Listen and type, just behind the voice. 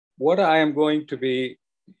what I am going to be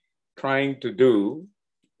trying to do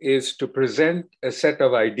is to present a set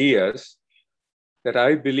of ideas that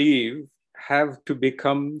I believe have to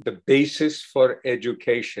become the basis for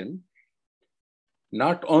education,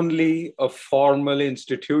 not only of formal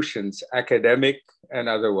institutions, academic and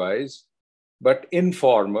otherwise, but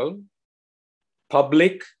informal,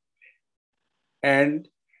 public, and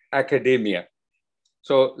academia.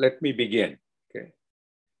 So let me begin. Okay.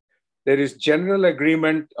 There is general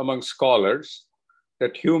agreement among scholars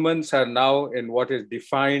that humans are now in what is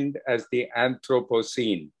defined as the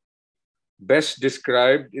Anthropocene, best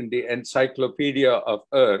described in the Encyclopedia of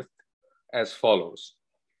Earth as follows.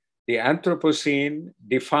 The Anthropocene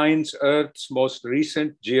defines Earth's most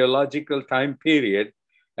recent geological time period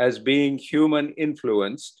as being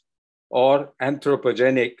human-influenced or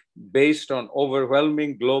anthropogenic based on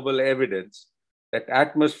overwhelming global evidence that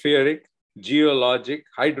atmospheric, geologic,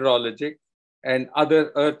 hydrologic, and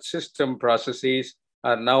other Earth system processes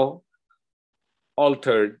are now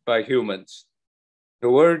altered by humans. The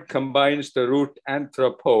word combines the root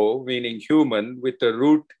anthropo, meaning human, with the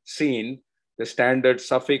root scene, the standard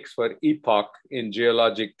suffix for epoch in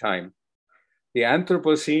geologic time. The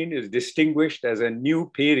Anthropocene is distinguished as a new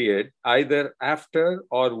period, either after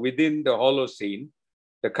or within the Holocene,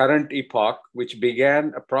 the current epoch, which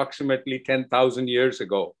began approximately 10,000 years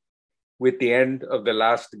ago with the end of the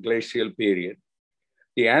last glacial period.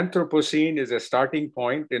 The Anthropocene is a starting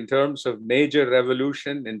point in terms of major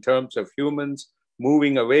revolution, in terms of humans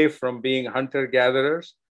moving away from being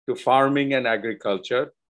hunter-gatherers to farming and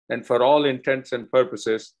agriculture, and for all intents and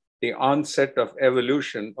purposes, the onset of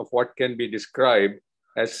evolution of what can be described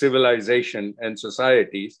as civilization and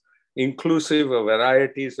societies, inclusive of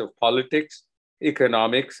varieties of politics,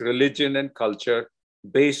 economics, religion, and culture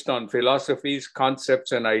based on philosophies,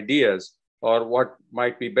 concepts, and ideas, or what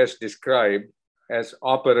might be best described as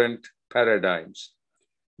operant paradigms.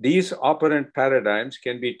 These operant paradigms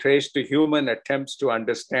can be traced to human attempts to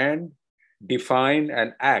understand, define,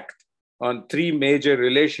 and act on three major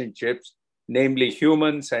relationships, namely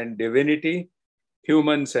humans and divinity,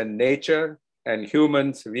 humans and nature, and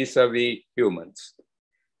humans vis-a-vis humans.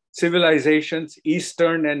 Civilizations,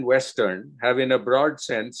 Eastern and Western, have in a broad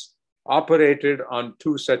sense operated on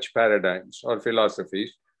two such paradigms or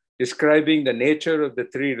philosophies, describing the nature of the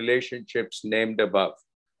three relationships named above.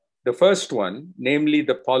 The first one, namely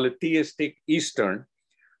the polytheistic Eastern,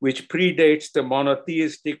 which predates the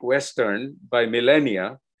monotheistic Western by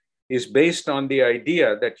millennia, is based on the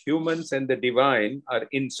idea that humans and the divine are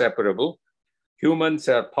inseparable. Humans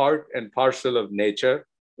are part and parcel of nature,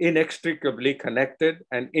 inextricably connected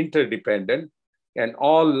and interdependent, and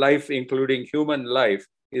all life, including human life,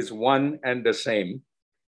 is one and the same,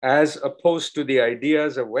 as opposed to the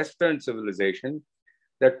ideas of Western civilization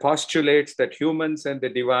that postulates that humans and the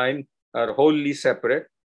divine are wholly separate.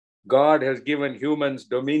 God has given humans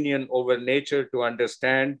dominion over nature to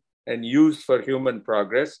understand and use for human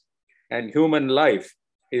progress, and human life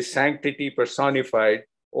is sanctity personified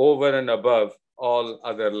over and above all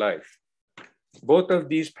other life. Both of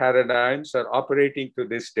these paradigms are operating to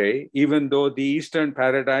this day, even though the Eastern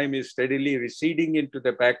paradigm is steadily receding into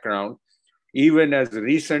the background, even as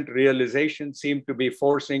recent realizations seem to be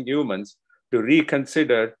forcing humans to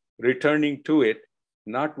reconsider returning to it,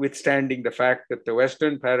 notwithstanding the fact that the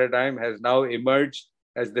Western paradigm has now emerged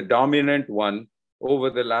as the dominant one over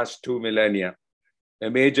the last 2 millennia. A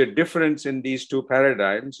major difference in these two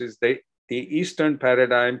paradigms is that the Eastern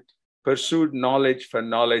paradigm pursued knowledge for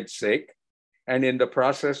knowledge's sake, and in the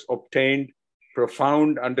process obtained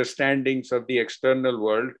profound understandings of the external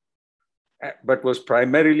world, but was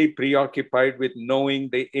primarily preoccupied with knowing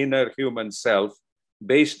the inner human self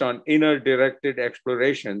based on inner directed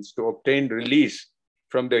explorations to obtain release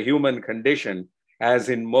from the human condition, as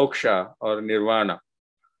in moksha or nirvana.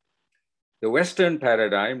 The Western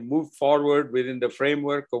paradigm moved forward within the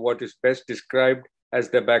framework of what is best described as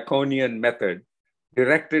the Baconian method,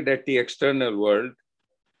 directed at the external world,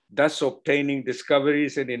 thus obtaining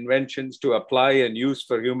discoveries and inventions to apply and use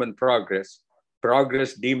for human progress,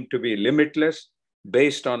 progress deemed to be limitless,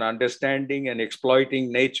 based on understanding and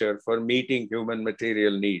exploiting nature for meeting human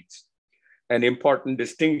material needs. An important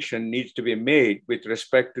distinction needs to be made with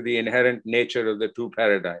respect to the inherent nature of the two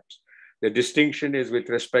paradigms. The distinction is with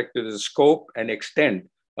respect to the scope and extent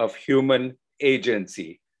of human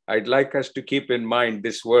agency. I'd like us to keep in mind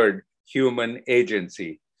this word, human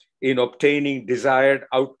agency, in obtaining desired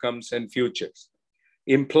outcomes and futures.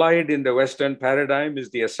 Implied in the Western paradigm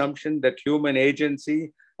is the assumption that human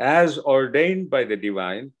agency, as ordained by the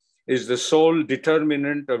divine, is the sole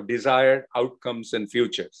determinant of desired outcomes and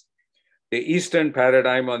futures. The Eastern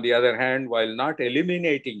paradigm, on the other hand, while not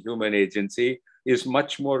eliminating human agency, is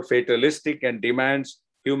much more fatalistic and demands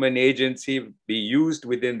human agency be used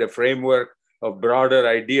within the framework of broader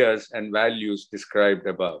ideas and values described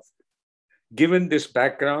above. Given this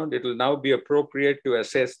background, it will now be appropriate to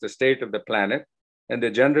assess the state of the planet and the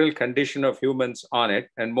general condition of humans on it,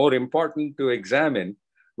 and more important, to examine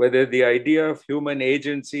whether the idea of human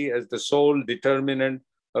agency as the sole determinant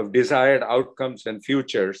of desired outcomes and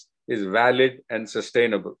futures is valid and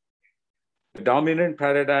sustainable. The dominant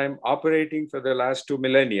paradigm operating for the last 2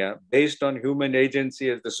 millennia, based on human agency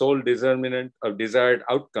as the sole determinant of desired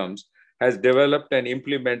outcomes, has developed and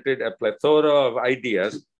implemented a plethora of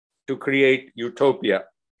ideas to create utopia.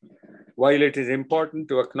 While it is important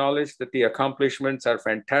to acknowledge that the accomplishments are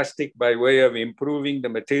fantastic by way of improving the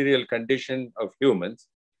material condition of humans,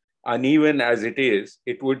 uneven as it is,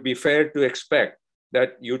 it would be fair to expect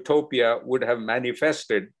that utopia would have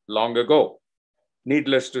manifested long ago.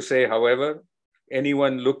 Needless to say, however,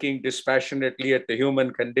 anyone looking dispassionately at the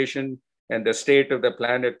human condition and the state of the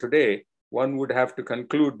planet today, one would have to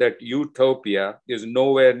conclude that utopia is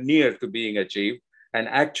nowhere near to being achieved, and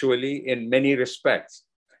actually, in many respects,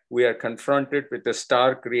 we are confronted with the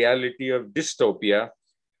stark reality of dystopia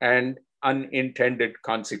and unintended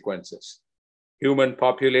consequences. Human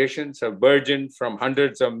populations have burgeoned from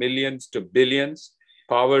hundreds of millions to billions.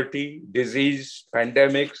 Poverty, disease,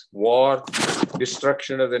 pandemics, war,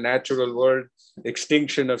 destruction of the natural world,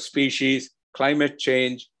 extinction of species, climate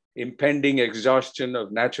change, impending exhaustion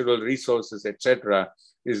of natural resources, etc.,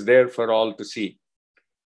 is there for all to see.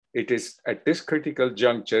 It is at this critical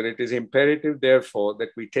juncture, it is imperative, therefore, that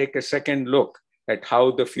we take a second look at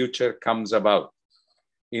how the future comes about.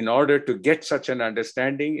 In order to get such an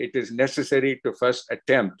understanding, it is necessary to first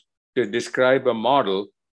attempt to describe a model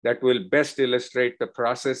that will best illustrate the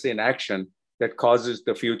process in action that causes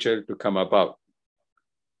the future to come about.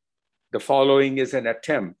 The following is an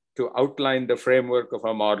attempt to outline the framework of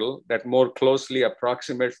a model that more closely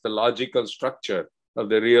approximates the logical structure of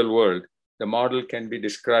the real world. The model can be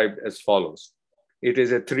described as follows. It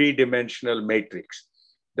is a three-dimensional matrix.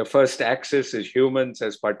 The first axis is humans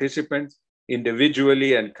as participants,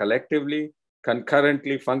 individually and collectively,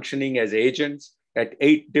 concurrently functioning as agents at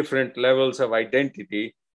 8 different levels of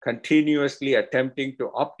identity, continuously attempting to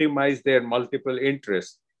optimize their multiple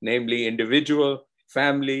interests, namely individual,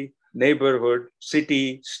 family, neighborhood,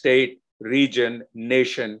 city, state, region,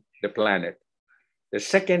 nation, the planet. The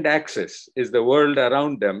second axis is the world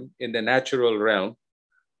around them in the natural realm,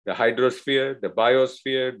 the hydrosphere, the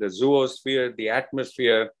biosphere, the zoosphere, the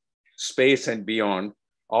atmosphere, space and beyond,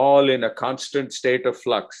 all in a constant state of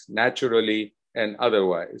flux, naturally and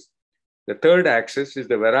otherwise. The third axis is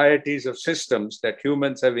the varieties of systems that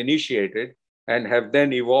humans have initiated and have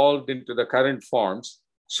then evolved into the current forms,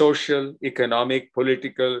 social, economic,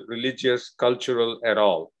 political, religious, cultural, et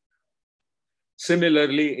al.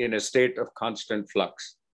 Similarly, in a state of constant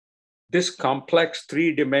flux. This complex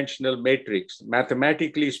three-dimensional matrix,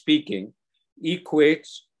 mathematically speaking,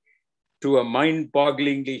 equates to a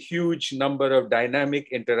mind-bogglingly huge number of dynamic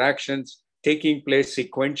interactions taking place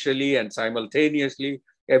sequentially and simultaneously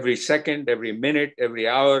every second, every minute, every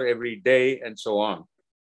hour, every day, and so on.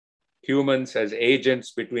 Humans as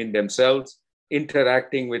agents between themselves,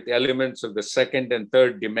 interacting with elements of the second and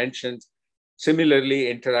third dimensions, similarly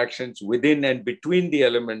interactions within and between the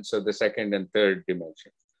elements of the second and third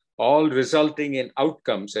dimensions, all resulting in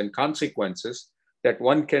outcomes and consequences that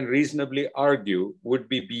one can reasonably argue would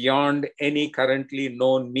be beyond any currently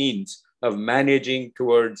known means of managing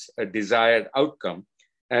towards a desired outcome,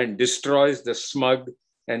 and destroys the smug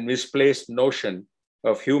and misplaced notion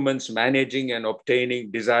of humans managing and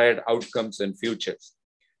obtaining desired outcomes and futures.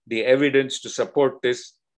 The evidence to support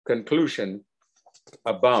this conclusion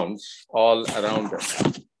abounds all around us.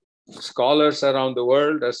 Scholars around the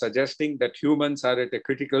world are suggesting that humans are at a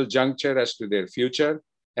critical juncture as to their future,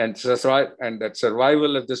 and that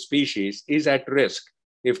survival of the species is at risk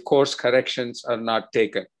if course corrections are not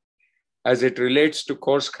taken. As it relates to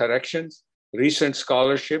course corrections, recent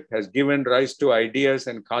scholarship has given rise to ideas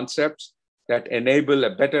and concepts that enable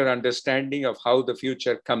a better understanding of how the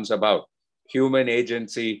future comes about, human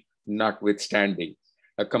agency notwithstanding.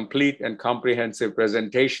 A complete and comprehensive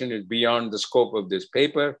presentation is beyond the scope of this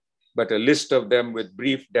paper, but a list of them with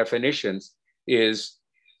brief definitions is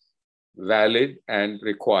valid and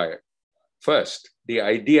required. First, the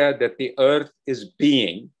idea that the Earth is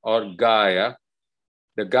being, or Gaia.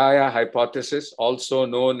 The Gaia hypothesis, also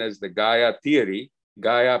known as the Gaia theory,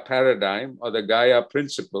 Gaia paradigm, or the Gaia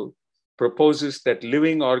principle, proposes that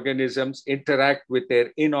living organisms interact with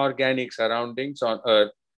their inorganic surroundings on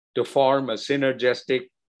Earth to form a synergistic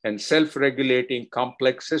and self-regulating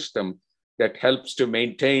complex system that helps to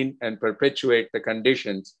maintain and perpetuate the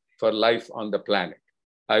conditions for life on the planet.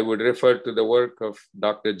 I would refer to the work of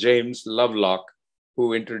Dr. James Lovelock,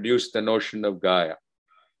 who introduced the notion of Gaia.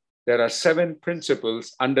 There are 7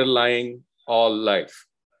 principles underlying all life.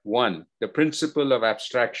 1, the principle of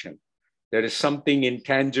abstraction. There is something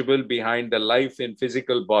intangible behind the life in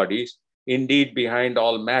physical bodies, indeed behind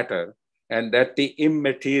all matter, and that the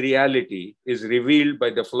immateriality is revealed by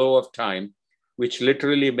the flow of time, which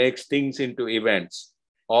literally makes things into events.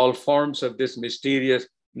 All forms of this mysterious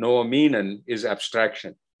noumenon is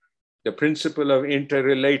abstraction. The principle of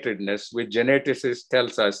interrelatedness, which geneticists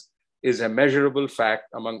tells us is a measurable fact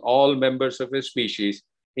among all members of a species,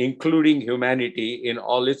 including humanity in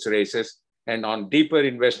all its races, and on deeper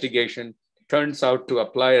investigation, turns out to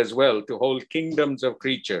apply as well to whole kingdoms of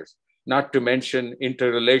creatures, not to mention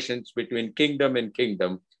interrelations between kingdom and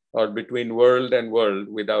kingdom, or between world and world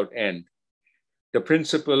without end. The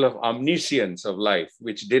principle of omniscience of life,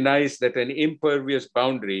 which denies that an impervious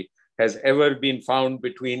boundary has ever been found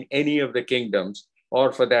between any of the kingdoms,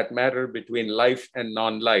 or for that matter, between life and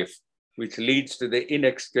non-life, which leads to the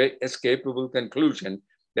inescapable conclusion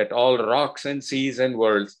that all rocks and seas and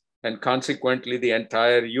worlds, and consequently the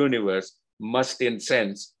entire universe, must in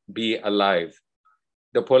sense be alive.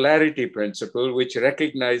 The polarity principle, which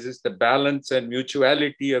recognizes the balance and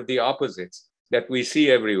mutuality of the opposites that we see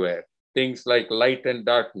everywhere, things like light and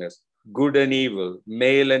darkness, good and evil,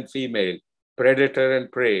 male and female, predator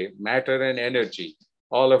and prey, matter and energy,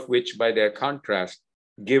 all of which by their contrast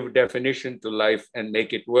give definition to life and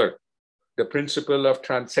make it work. The principle of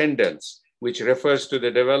transcendence, which refers to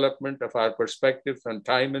the development of our perspectives on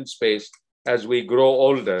time and space as we grow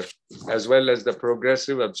older, as well as the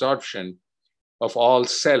progressive absorption of all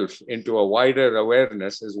self into a wider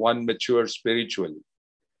awareness as one matures spiritually.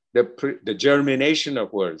 The germination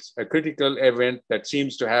of worlds, a critical event that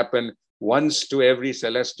seems to happen once to every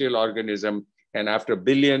celestial organism and after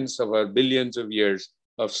billions of years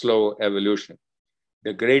of slow evolution.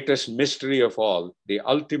 The greatest mystery of all, the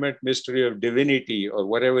ultimate mystery of divinity, or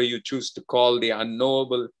whatever you choose to call the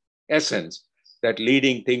unknowable essence that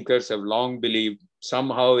leading thinkers have long believed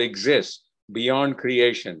somehow exists beyond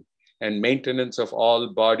creation and maintenance of all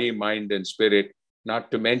body, mind, and spirit, not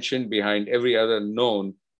to mention behind every other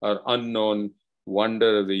known or unknown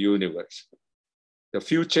wonder of the universe. The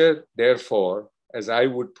future, therefore, as I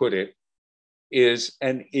would put it, is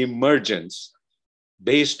an emergence.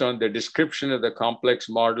 Based on the description of the complex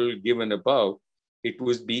model given above, it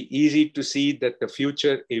would be easy to see that the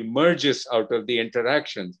future emerges out of the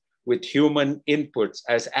interactions with human inputs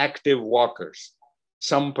as active walkers.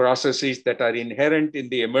 Some processes that are inherent in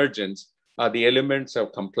the emergence are the elements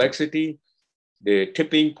of complexity, the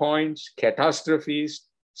tipping points, catastrophes,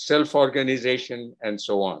 self-organization, and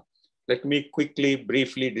so on. Let me quickly,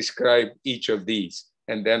 briefly describe each of these,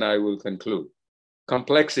 and then I will conclude.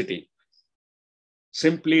 Complexity,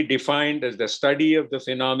 simply defined as the study of the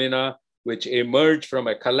phenomena which emerge from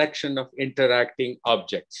a collection of interacting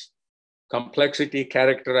objects. Complexity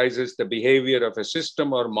characterizes the behavior of a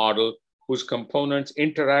system or model whose components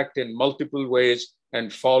interact in multiple ways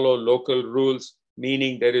and follow local rules,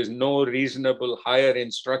 meaning there is no reasonable higher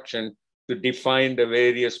instruction to define the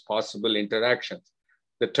various possible interactions.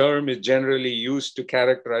 The term is generally used to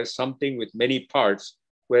characterize something with many parts,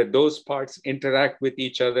 where those parts interact with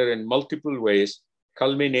each other in multiple ways,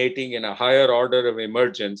 culminating in a higher order of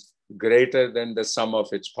emergence greater than the sum of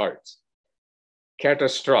its parts.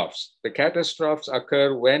 Catastrophes. The catastrophes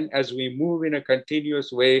occur when, as we move in a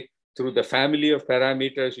continuous way through the family of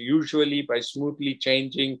parameters, usually by smoothly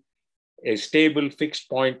changing a stable fixed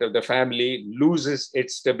point of the family, loses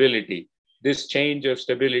its stability. This change of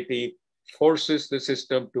stability forces the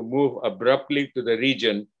system to move abruptly to the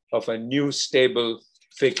region of a new stable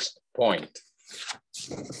fixed point.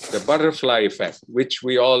 The butterfly effect, which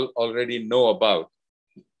we all already know about.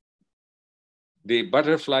 The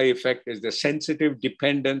butterfly effect is the sensitive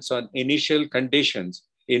dependence on initial conditions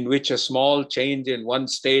in which a small change in one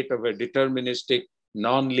state of a deterministic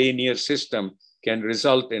nonlinear system can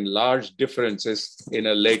result in large differences in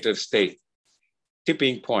a later state.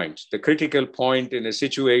 Tipping points, the critical point in a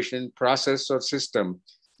situation, process, or system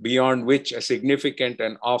beyond which a significant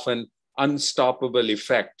and often unstoppable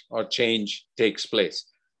effect or change takes place.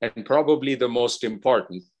 And probably the most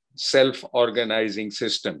important, self-organizing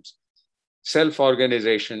systems.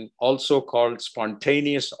 Self-organization, also called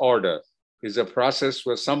spontaneous order, is a process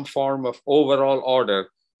where some form of overall order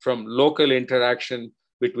from local interaction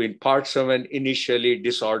between parts of an initially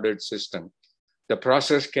disordered system. The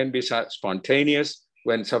process can be spontaneous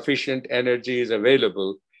when sufficient energy is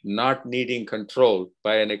available, not needing control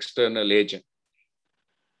by an external agent.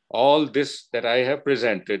 All this that I have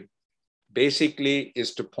presented basically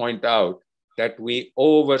is to point out that we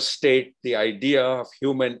overstate the idea of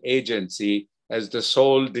human agency as the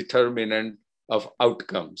sole determinant of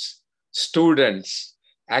outcomes. Students,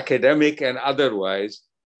 academic and otherwise,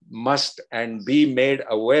 must and be made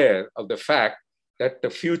aware of the fact that the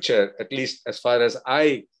future, at least as far as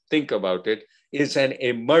I think about it, is an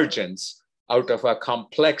emergence out of a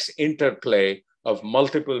complex interplay of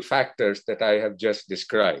multiple factors that I have just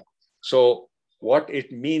described. So what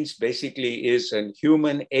it means basically is an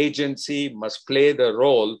human agency must play the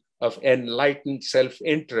role of enlightened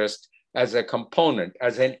self-interest as a component,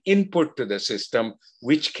 as an input to the system,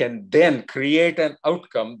 which can then create an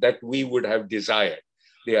outcome that we would have desired.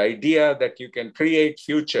 The idea that you can create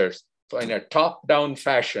futures in a top-down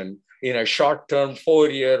fashion in a short-term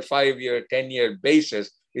 4-year, 5-year, 10-year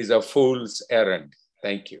basis is a fool's errand.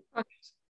 Thank you.